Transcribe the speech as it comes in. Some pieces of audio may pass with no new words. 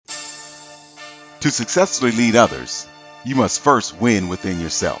To successfully lead others, you must first win within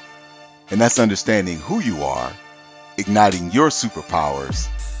yourself. And that's understanding who you are, igniting your superpowers,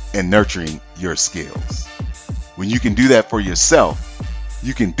 and nurturing your skills. When you can do that for yourself,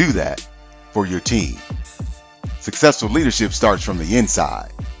 you can do that for your team. Successful leadership starts from the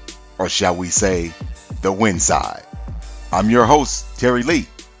inside, or shall we say, the win side. I'm your host, Terry Lee.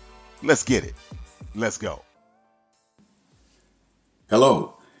 Let's get it. Let's go.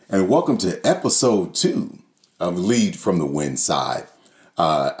 Hello, and welcome to episode 2 of Lead from the Win Side.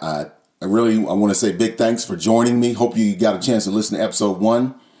 I want to say big thanks for joining me. Hope you got a chance to listen to episode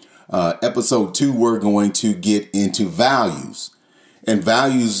 1. Episode 2, we're going to get into values. And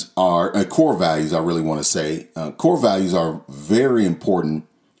values are, core values, I really want to say. Core values are very important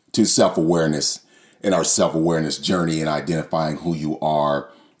to self-awareness and our self-awareness journey in identifying who you are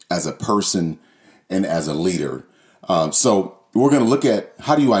as a person and as a leader. So we're going to look at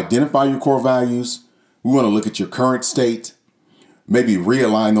how do you identify your core values. We want to look at your current state, maybe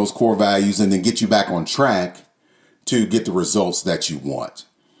realign those core values, and then get you back on track to get the results that you want.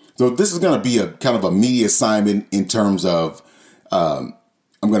 So this is going to be a kind of a media assignment in terms of I'm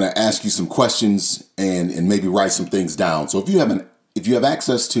going to ask you some questions and maybe write some things down. So if you have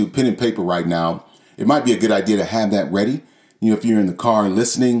access to pen and paper right now, it might be a good idea to have that ready. If you're in the car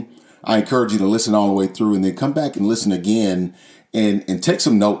listening, I encourage you to listen all the way through and then come back and listen again and take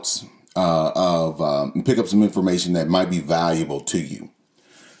some notes and pick up some information that might be valuable to you.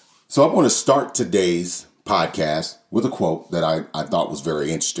 So I want to start today's podcast with a quote that I thought was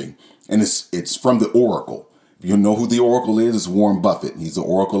very interesting. And it's from the Oracle. If you know who the Oracle is, it's Warren Buffett. He's the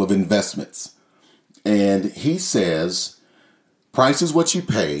Oracle of investments. And he says, price is what you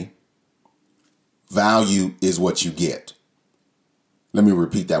pay. Value is what you get. Let me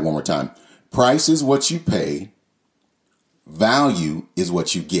repeat that one more time. Price is what you pay. Value is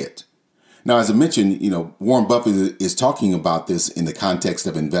what you get. Now, as I mentioned, Warren Buffett is talking about this in the context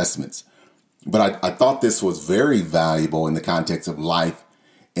of investments. But I thought this was very valuable in the context of life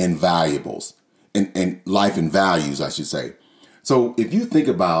and valuables and life and values, I should say. So if you think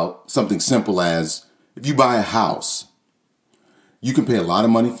about something simple as if you buy a house, you can pay a lot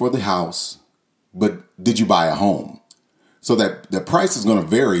of money for the house, but did you buy a home? So that the price is going to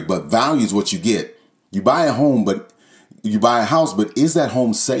vary, but value is what you get. You buy a home, but you buy a house, but is that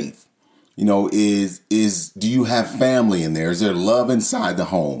home safe? Do you have family in there? Is there love inside the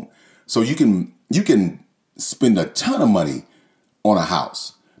home? So you can spend a ton of money on a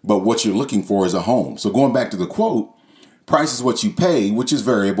house, but what you're looking for is a home. So going back to the quote, price is what you pay, which is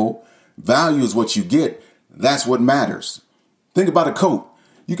variable. Value is what you get. That's what matters. Think about a coat.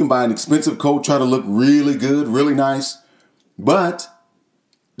 You can buy an expensive coat, try to look really good, really nice, but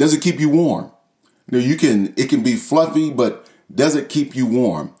does it keep you warm? It can be fluffy, but does it keep you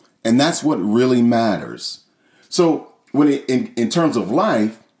warm? And that's what really matters. So in terms of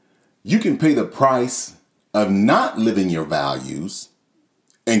life, you can pay the price of not living your values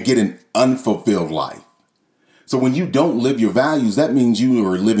and get an unfulfilled life. So when you don't live your values, that means you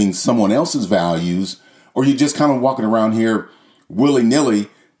are living someone else's values, or you're just kind of walking around here willy-nilly,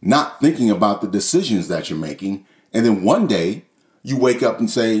 not thinking about the decisions that you're making. And then one day you wake up and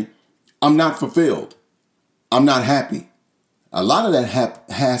say, I'm not fulfilled. I'm not happy. A lot of that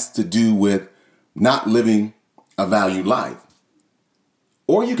has to do with not living a valued life.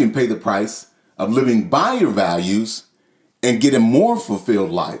 Or you can pay the price of living by your values and get a more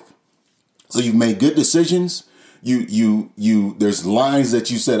fulfilled life. So you've made good decisions. There's lines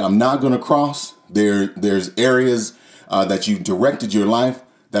that you said, I'm not going to cross. There's areas that you directed your life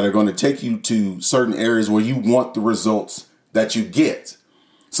that are going to take you to certain areas where you want the results that you get.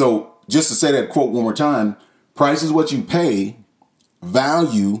 So just to say that quote one more time, price is what you pay.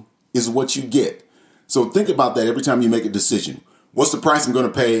 Value is what you get. So think about that every time you make a decision. What's the price I'm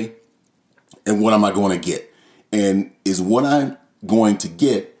going to pay and what am I going to get? And is what I'm going to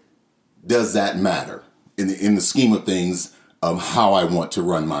get, does that matter in the scheme of things of how I want to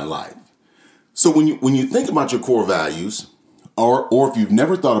run my life? So when you think about your core values, or if you've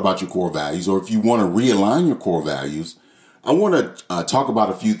never thought about your core values, or if you want to realign your core values, I want to talk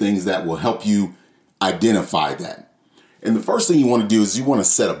about a few things that will help you identify that. And the first thing you want to do is you want to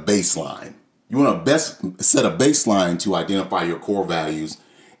set a baseline. You want to set a baseline to identify your core values.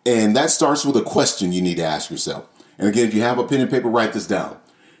 And that starts with a question you need to ask yourself. And again, if you have a pen and paper, write this down.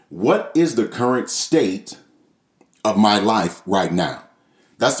 What is the current state of my life right now?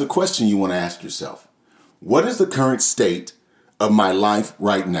 That's the question you want to ask yourself. What is the current state of my life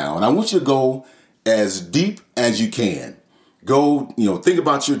right now? And I want you to go as deep as you can. Go, think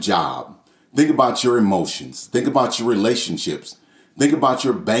about your job. Think about your emotions. Think about your relationships. Think about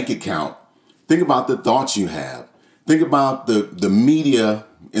your bank account. Think about the thoughts you have. Think about the media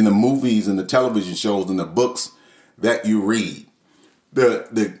and the movies and the television shows and the books that you read.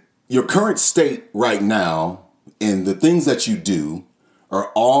 Your current state right now and the things that you do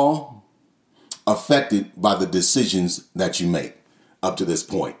are all affected by the decisions that you make up to this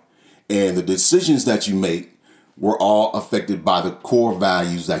point. And the decisions that you make were all affected by the core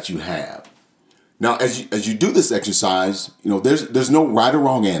values that you have. Now, as you do this exercise, there's no right or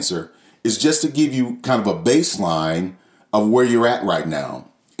wrong answer. It's just to give you kind of a baseline of where you're at right now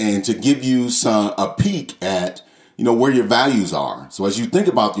and to give you a peek at, where your values are. So as you think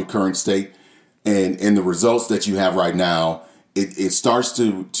about your current state and the results that you have right now, it starts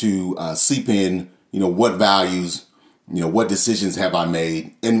to seep in, what values, what decisions have I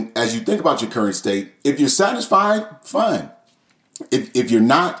made? And as you think about your current state, if you're satisfied, fine. If you're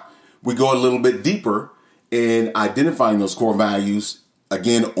not, we go a little bit deeper in identifying those core values,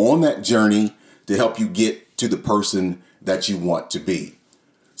 again, on that journey to help you get to the person that you want to be.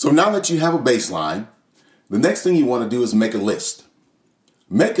 So now that you have a baseline, the next thing you want to do is make a list.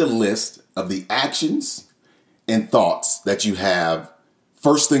 Make a list of the actions and thoughts that you have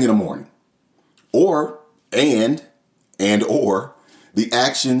first thing in the morning, or the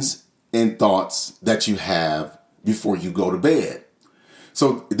actions and thoughts that you have before you go to bed.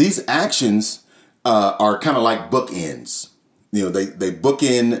 So these actions are kind of like bookends. They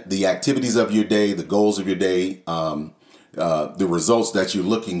bookend the activities of your day, the goals of your day, the results that you're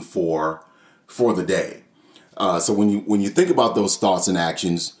looking for the day. So when you think about those thoughts and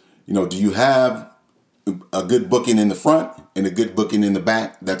actions, do you have a good booking in the front and a good booking in the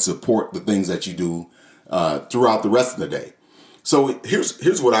back that support the things that you do throughout the rest of the day? So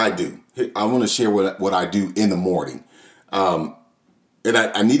here's what I do. I want to share what I do in the morning. And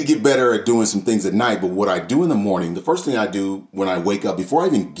I need to get better at doing some things at night. But what I do in the morning, the first thing I do when I wake up, before I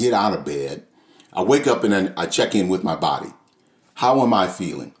even get out of bed, I wake up and then I check in with my body. How am I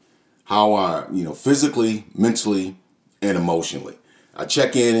feeling? How physically, mentally, and emotionally. I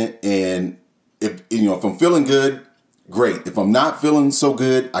check in, and if I'm feeling good, great. If I'm not feeling so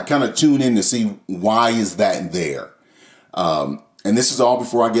good, I kind of tune in to see why is that there. And this is all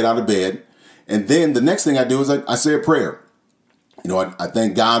before I get out of bed. And then the next thing I do is I say a prayer. I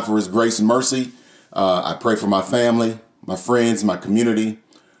thank God for his grace and mercy. I pray for my family, my friends, my community,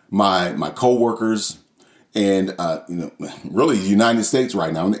 my coworkers, and really the United States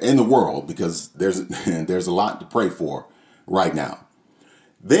right now and the world, because there's a lot to pray for right now.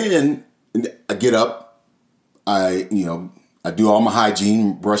 Then I get up, I do all my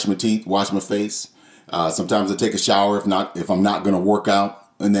hygiene, brush my teeth, wash my face. Sometimes I take a shower if I'm not going to work out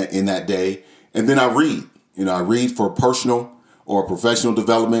in that day, and then I read. I read for personal or professional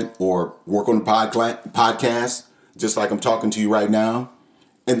development, or work on a podcast, just like I'm talking to you right now.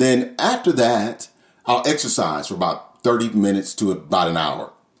 And then after that, I'll exercise for about 30 minutes to about an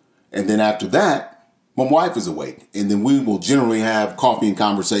hour. And then after that, my wife is awake. And then we will generally have coffee and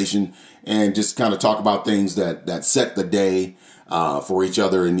conversation and just kind of talk about things that set the day for each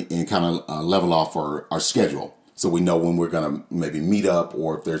other and kind of level off our schedule. So we know when we're going to maybe meet up,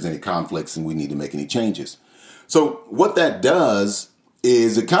 or if there's any conflicts and we need to make any changes. So what that does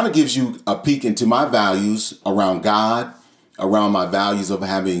is it kind of gives you a peek into my values around God, around my values of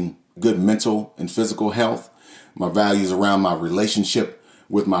having good mental and physical health, my values around my relationship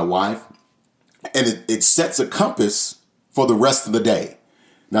with my wife. And it sets a compass for the rest of the day.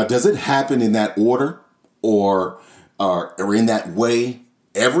 Now, does it happen in that order or in that way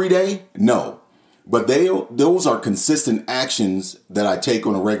every day? No. But those are consistent actions that I take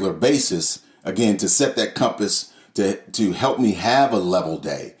on a regular basis, again, to set that compass to help me have a level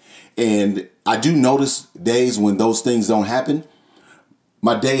day. And I do notice days when those things don't happen,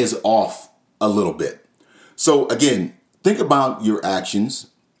 my day is off a little bit. So again, think about your actions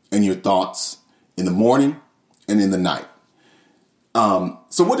and your thoughts in the morning and in the night.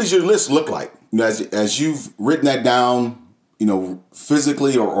 So what does your list look like? As you've written that down,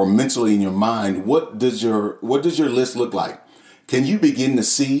 physically or mentally in your mind, what does your list look like? Can you begin to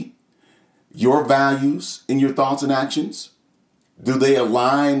see your values in your thoughts and actions? Do they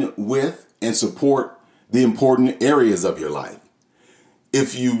align with and support the important areas of your life?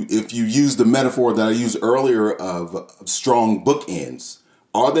 If you use the metaphor that I used earlier of strong bookends,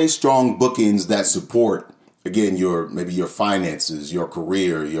 are they strong bookends that support, again, maybe your finances, your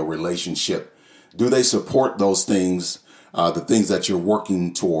career, your relationship? Do they support those things, the things that you're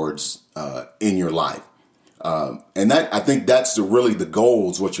working towards in your life? And that, I think that's really the goal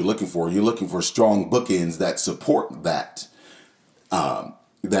is what you're looking for. You're looking for strong bookends that support that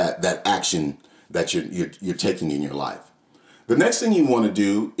action that you're taking in your life. The next thing you want to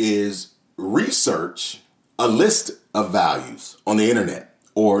do is research a list of values on the internet,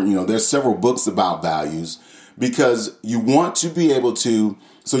 or, there's several books about values, because you want to be able to,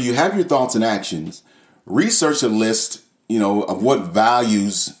 so you have your thoughts and actions, research a list, of what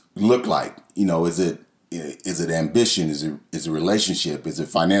values look like. Is it ambition? Is it relationship? Is it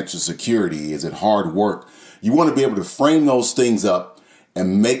financial security? Is it hard work? You want to be able to frame those things up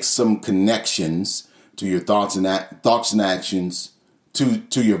and make some connections to your thoughts and actions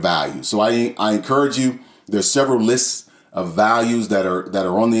to your values. So I encourage you. There's several lists of values that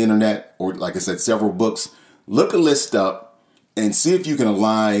are on the internet, or like I said, several books. Look a list up and see if you can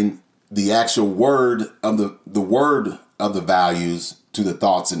align the actual word of the values to the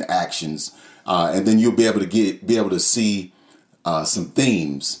thoughts and actions, and then you'll be able to see some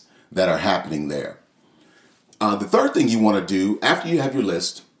themes that are happening there. The third thing you want to do after you have your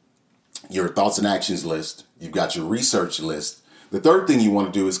list, your thoughts and actions list, you've got your research list. The third thing you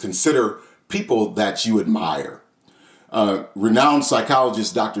want to do is consider people that you admire. Renowned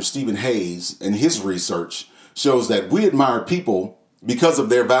psychologist Dr. Stephen Hayes and his research shows that we admire people because of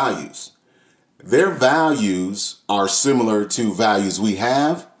their values. Their values are similar to values we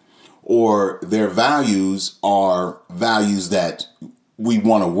have, or their values are values that we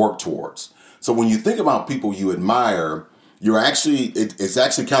want to work towards. So when you think about people you admire, it's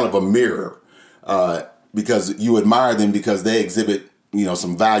actually kind of a mirror, because you admire them because they exhibit,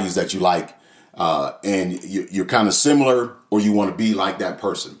 some values that you like, and you're kind of similar, or you want to be like that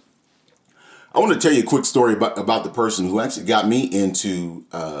person. I want to tell you a quick story about the person who actually got me into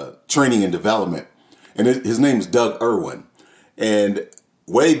training and development, and his name is Doug Irwin. And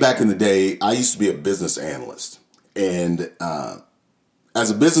way back in the day, I used to be a business analyst, and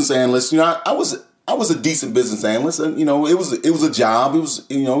as a business analyst, I was a decent business analyst, and it was a job, it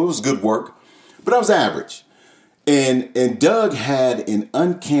was good work, but I was average. And Doug had an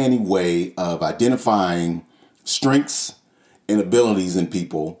uncanny way of identifying strengths and abilities in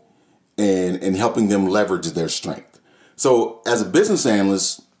people and helping them leverage their strength. So as a business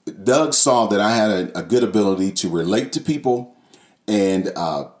analyst, Doug saw that I had a good ability to relate to people and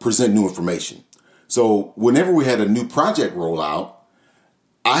present new information. So whenever we had a new project rollout,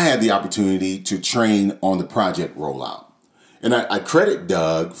 I had the opportunity to train on the project rollout. And I credit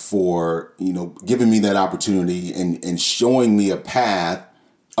Doug for, giving me that opportunity and showing me a path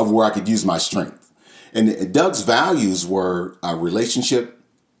of where I could use my strength. And Doug's values were relationship,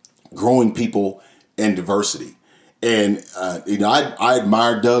 growing people, and diversity. And I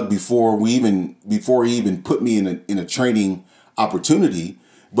admired Doug before he even put me in a training opportunity.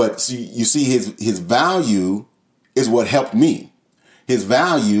 But you see, his value is what helped me. His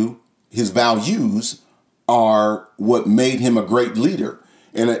values are what made him a great leader.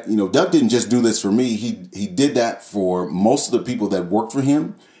 And Doug didn't just do this for me. He did that for most of the people that worked for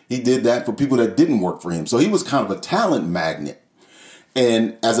him. He did that for people that didn't work for him. So he was kind of a talent magnet.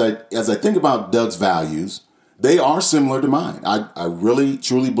 And as I think about Doug's values, they are similar to mine. I really,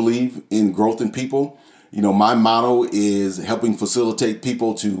 truly believe in growth in people. My motto is helping facilitate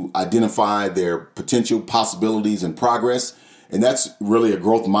people to identify their potential possibilities and progress. And that's really a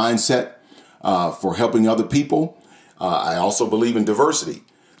growth mindset for helping other people. I also believe in diversity.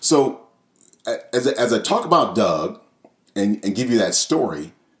 So as I talk about Doug and give you that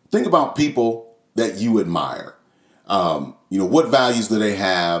story, think about people that you admire. What values do they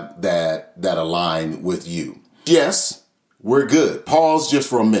have that align with you? Yes, we're good. Pause just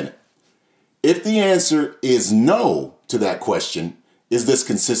for a minute. If the answer is no to that question, is this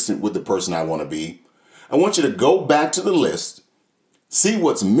consistent with the person I want to be? I want you to go back to the list, see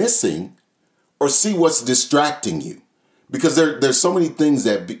what's missing, or see what's distracting you. Because there's so many things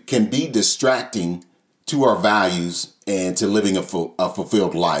that can be distracting to our values and to living a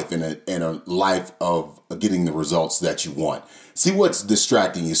fulfilled life and a life of getting the results that you want. See what's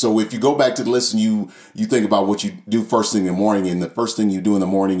distracting you. So if you go back to the list and you think about what you do first thing in the morning, and the first thing you do in the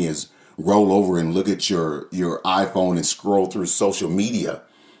morning is roll over and look at your iPhone and scroll through social media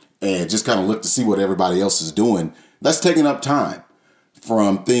and just kind of look to see what everybody else is doing, that's taking up time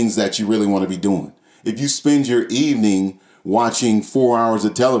from things that you really want to be doing. If you spend your evening watching 4 hours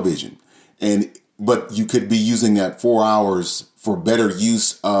of television, but you could be using that 4 hours for better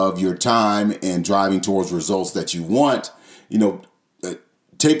use of your time and driving towards results that you want,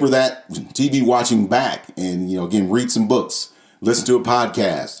 taper that TV watching back and, again, read some books, listen to a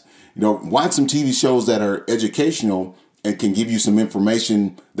podcast, watch some TV shows that are educational and can give you some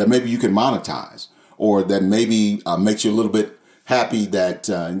information that maybe you can monetize, or that maybe makes you a little bit happy that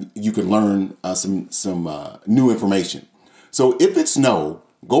you can learn some new information. So if it's no,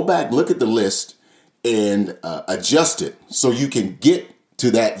 go back, look at the list, and adjust it so you can get to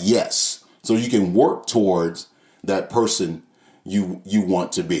that yes. so you can work towards that person you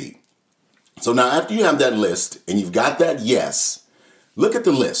want to be. So now after you have that list and you've got that yes, look at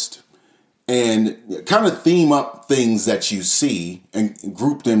the list and kind of theme up things that you see and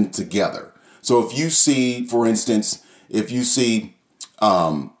group them together. So if you see, for instance,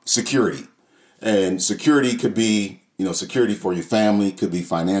 security, and security could be, security for your family, could be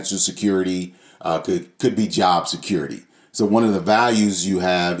financial security, could be job security. So one of the values you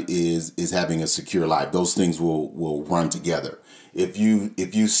have is having a secure life. Those things will run together. If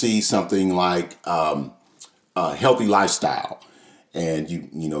you see something like a healthy lifestyle, and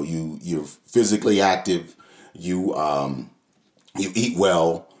you're physically active, you eat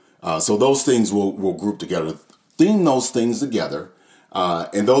well, so those things will group together. Theme those things together,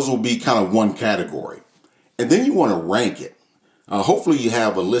 and those will be kind of one category. And then you want to rank it. Hopefully you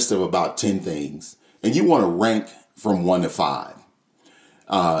have a list of about 10 things, and you want to rank from 1 to 5.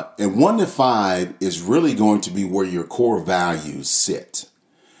 And 1 to 5 is really going to be where your core values sit.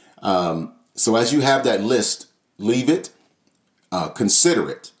 So as you have that list, leave it, consider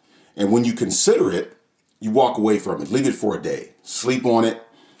it. And when you consider it, you walk away from it. Leave it for a day. Sleep on it.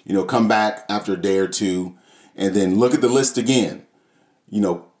 Come back after a day or two, and then look at the list again.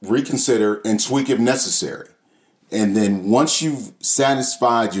 Reconsider and tweak if necessary. And then once you've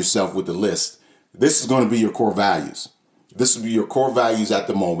satisfied yourself with the list, this is going to be your core values. This will be your core values at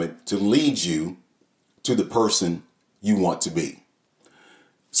the moment to lead you to the person you want to be.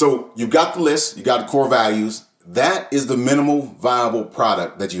 So you've got the list, you got the core values. That is the minimal viable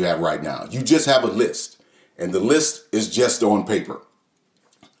product that you have right now. You just have a list, and the list is just on paper.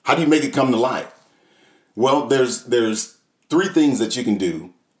 How do you make it come to life? Well, there's 3 things that you can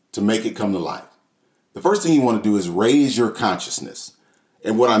do to make it come to life. The first thing you want to do is raise your consciousness.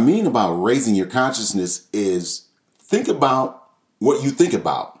 And what I mean about raising your consciousness is think about what you think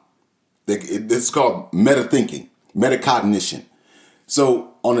about. It's called meta thinking, metacognition.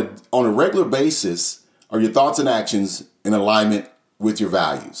 So on a regular basis, are your thoughts and actions in alignment with your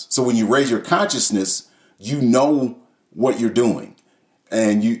values? So when you raise your consciousness, you know what you're doing,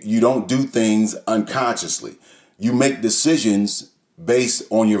 and you don't do things unconsciously. You make decisions based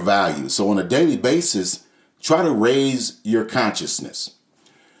on your values. So on a daily basis, try to raise your consciousness.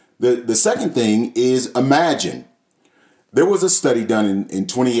 The second thing is imagine. There was a study done in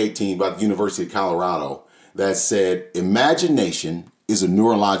 2018 by the University of Colorado that said imagination is a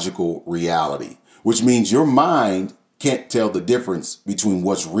neurological reality, which means your mind can't tell the difference between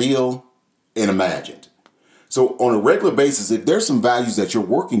what's real and imagined. So on a regular basis, if there's some values that you're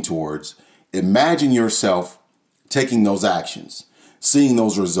working towards, imagine yourself taking those actions, seeing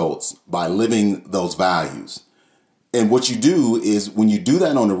those results by living those values. And what you do is when you do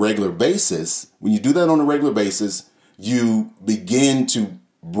that on a regular basis, you begin to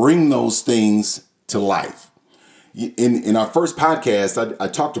bring those things to life. In our first podcast, I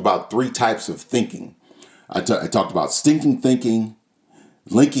talked about 3 types of thinking. I talked about stinking thinking,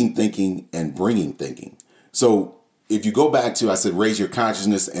 linking thinking, and bringing thinking. So if you go back to, I said, raise your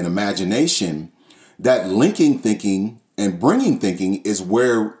consciousness and imagination, that linking thinking and bringing thinking is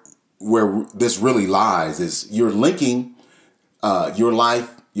where this really lies. Is you're linking your life,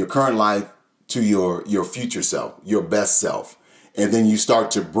 your current life, to your future self, your best self. And then you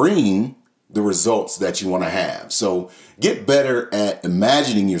start to bring the results that you want to have. So get better at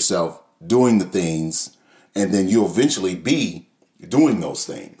imagining yourself doing the things, and then you'll eventually be doing those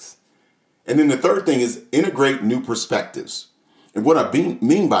things. And then the third thing is integrate new perspectives. And what I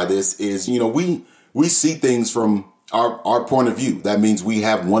mean by this is, we see things from our point of view. That means we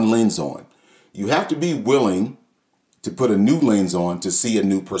have one lens on. You have to be willing to put a new lens on to see a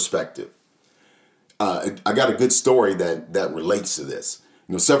new perspective. I got a good story that relates to this.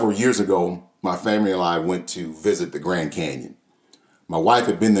 Several years ago, my family and I went to visit the Grand Canyon. My wife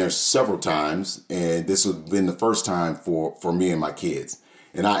had been there several times, and this had been the first time for me and my kids.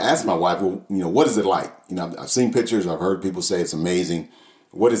 And I asked my wife, well, what is it like? I've seen pictures. I've heard people say it's amazing.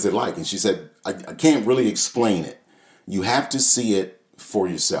 What is it like? And she said, I can't really explain it. You have to see it for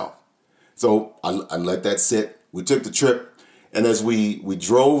yourself. So I let that sit. We took the trip. And as we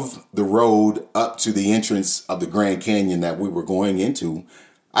drove the road up to the entrance of the Grand Canyon that we were going into,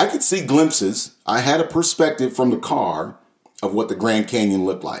 I could see glimpses. I had a perspective from the car of what the Grand Canyon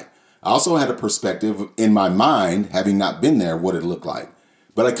looked like. I also had a perspective in my mind, having not been there, what it looked like.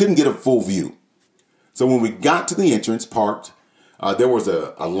 But I couldn't get a full view. So when we got to the entrance, parked, there was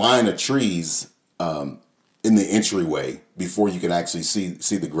a line of trees in the entryway before you could actually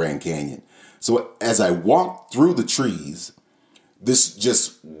see the Grand Canyon. So as I walked through the trees, this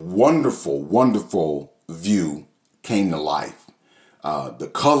just wonderful, wonderful view came to life. the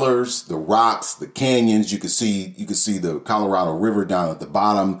colors, the rocks, the canyons. You could see the Colorado River down at the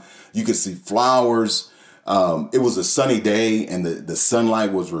bottom. You could see flowers. It was a sunny day, and the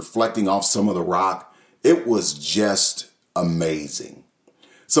sunlight was reflecting off some of the rock. It was just amazing.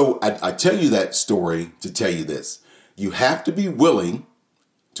 So I tell you that story to tell you this. You have to be willing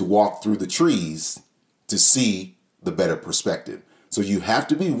to walk through the trees to see the better perspective. So you have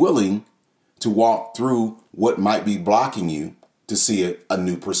to be willing to walk through what might be blocking you to see a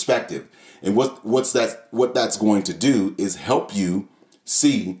new perspective. And what that's going to do is help you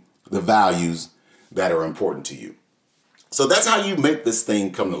see the values that are important to you. So that's how you make this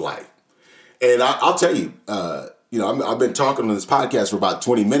thing come to life. And I'll tell you, I've been talking on this podcast for about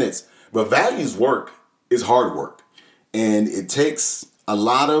 20 minutes, but values work is hard work. And it takes a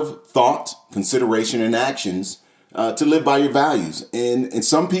lot of thought, consideration, and actions to live by your values. And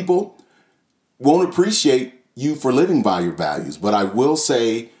some people won't appreciate you for living by your values. But I will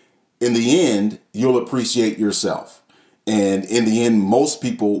say, in the end, you'll appreciate yourself. And in the end, most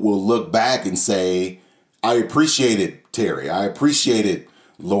people will look back and say, I appreciated Terry. I appreciated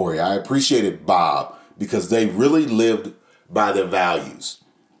Lori. I appreciated Bob, because they really lived by their values.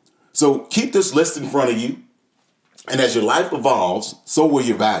 So keep this list in front of you. And as your life evolves, so will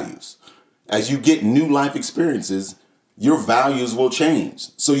your values. As you get new life experiences, your values will change.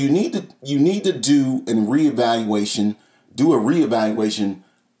 So you need to do a reevaluation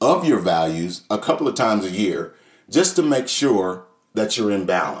of your values a couple of times a year, just to make sure that you're in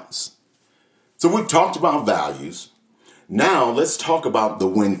balance. So we've talked about values. Now let's talk about the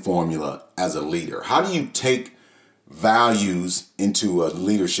win formula as a leader. How do you take values into a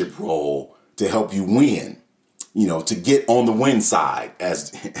leadership role to help you win? To get on the win side,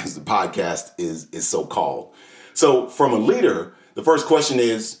 as the podcast is so called. So from a leader, the first question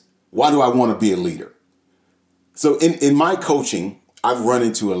is, why do I want to be a leader? So in my coaching, I've run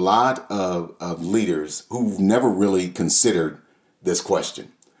into a lot of leaders who've never really considered this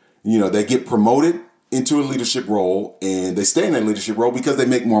question. They get promoted into a leadership role, and they stay in that leadership role because they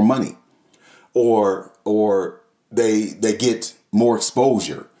make more money, or they get more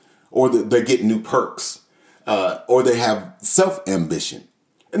exposure, or they get new perks. Or they have self-ambition.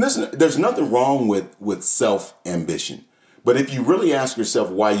 And there's nothing wrong with self-ambition. But if you really ask yourself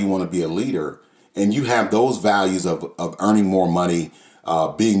why you want to be a leader, and you have those values of earning more money,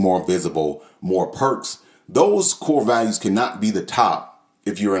 being more visible, more perks, those core values cannot be the top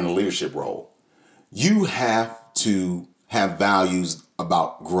if you're in a leadership role. You have to have values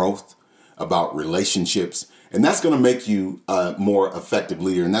about growth, about relationships, and that's going to make you a more effective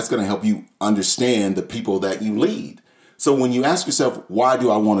leader. And that's going to help you understand the people that you lead. So when you ask yourself, why do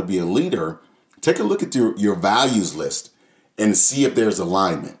I want to be a leader? Take a look at your values list and see if there's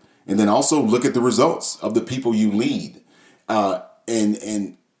alignment. And then also look at the results of the people you lead.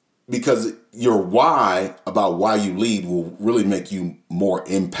 And because your why about why you lead will really make you more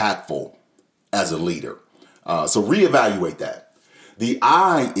impactful as a leader. So reevaluate that. The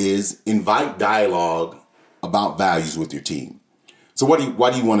I is invite dialogue about values with your team. So why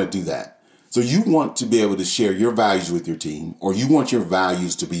do you want to do that? So you want to be able to share your values with your team, or you want your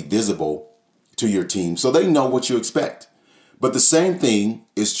values to be visible to your team so they know what you expect. But the same thing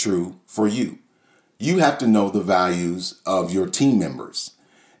is true for you. You have to know the values of your team members.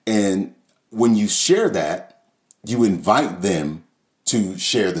 And when you share that, you invite them to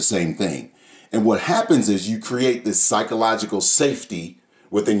share the same thing. And what happens is you create this psychological safety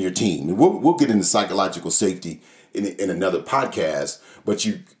within your team. And we'll get into psychological safety in another podcast, but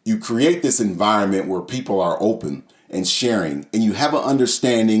you create this environment where people are open and sharing, and you have an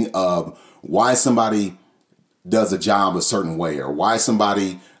understanding of why somebody does a job a certain way, or why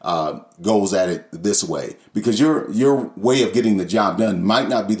somebody goes at it this way, because your way of getting the job done might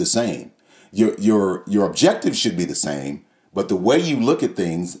not be the same. Your objective should be the same, but the way you look at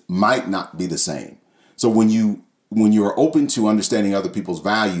things might not be the same. So when you're open to understanding other people's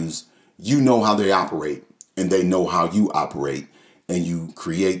values, you know how they operate and they know how you operate, and you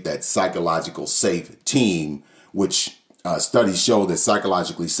create that psychologically safe team, which studies show that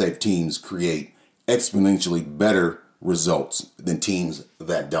psychologically safe teams create exponentially better results than teams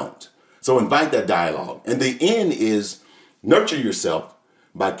that don't. So invite that dialogue. And the end is nurture yourself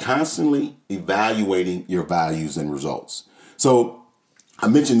by constantly evaluating your values and results. So I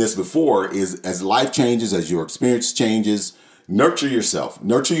mentioned this before, is as life changes, as your experience changes, nurture yourself,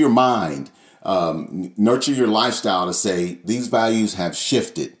 nurture your mind, nurture your lifestyle to say, these values have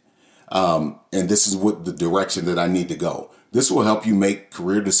shifted. And this is what the direction that I need to go. This will help you make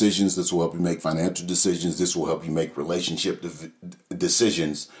career decisions. This will help you make financial decisions. This will help you make relationship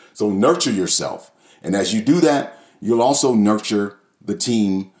decisions. So nurture yourself. And as you do that, you'll also nurture the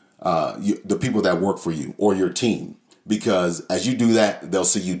team, the people that work for you or your team, because as you do that, they'll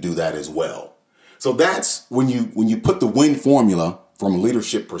see you do that as well. So that's when you put the win formula from a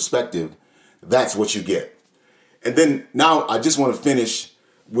leadership perspective, that's what you get. And then now I just want to finish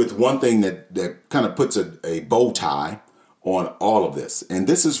with one thing that kind of puts a bow tie on all of this. And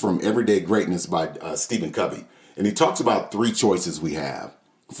this is from Everyday Greatness by Stephen Covey. And he talks about 3 choices we have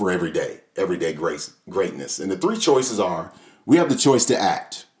for everyday greatness. And the 3 choices are, we have the choice to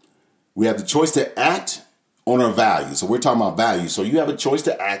act. We have the choice to act on our values. So we're talking about values. So you have a choice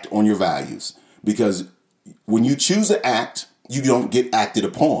to act on your values, because when you choose to act, you don't get acted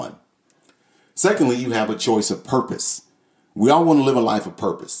upon. Secondly, you have a choice of purpose. We all want to live a life of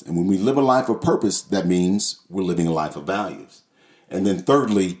purpose. And when we live a life of purpose, that means we're living a life of values. And then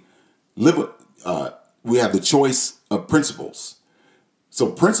thirdly, we have the choice of principles.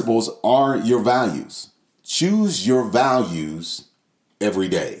 So principles are your values. Choose your values every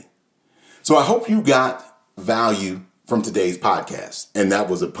day. So I hope you got value from today's podcast. And that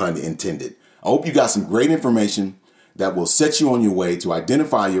was a pun intended. I hope you got some great information that will set you on your way to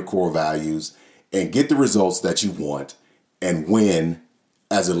identify your core values and get the results that you want and win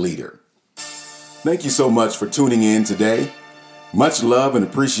as a leader. Thank you so much for tuning in today. Much love and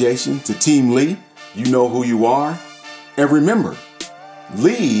appreciation to Team Lee. You know who you are. And remember,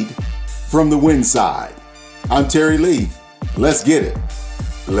 lead from the win side. I'm Terry Lee. Let's get it.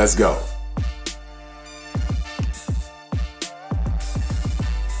 Let's go.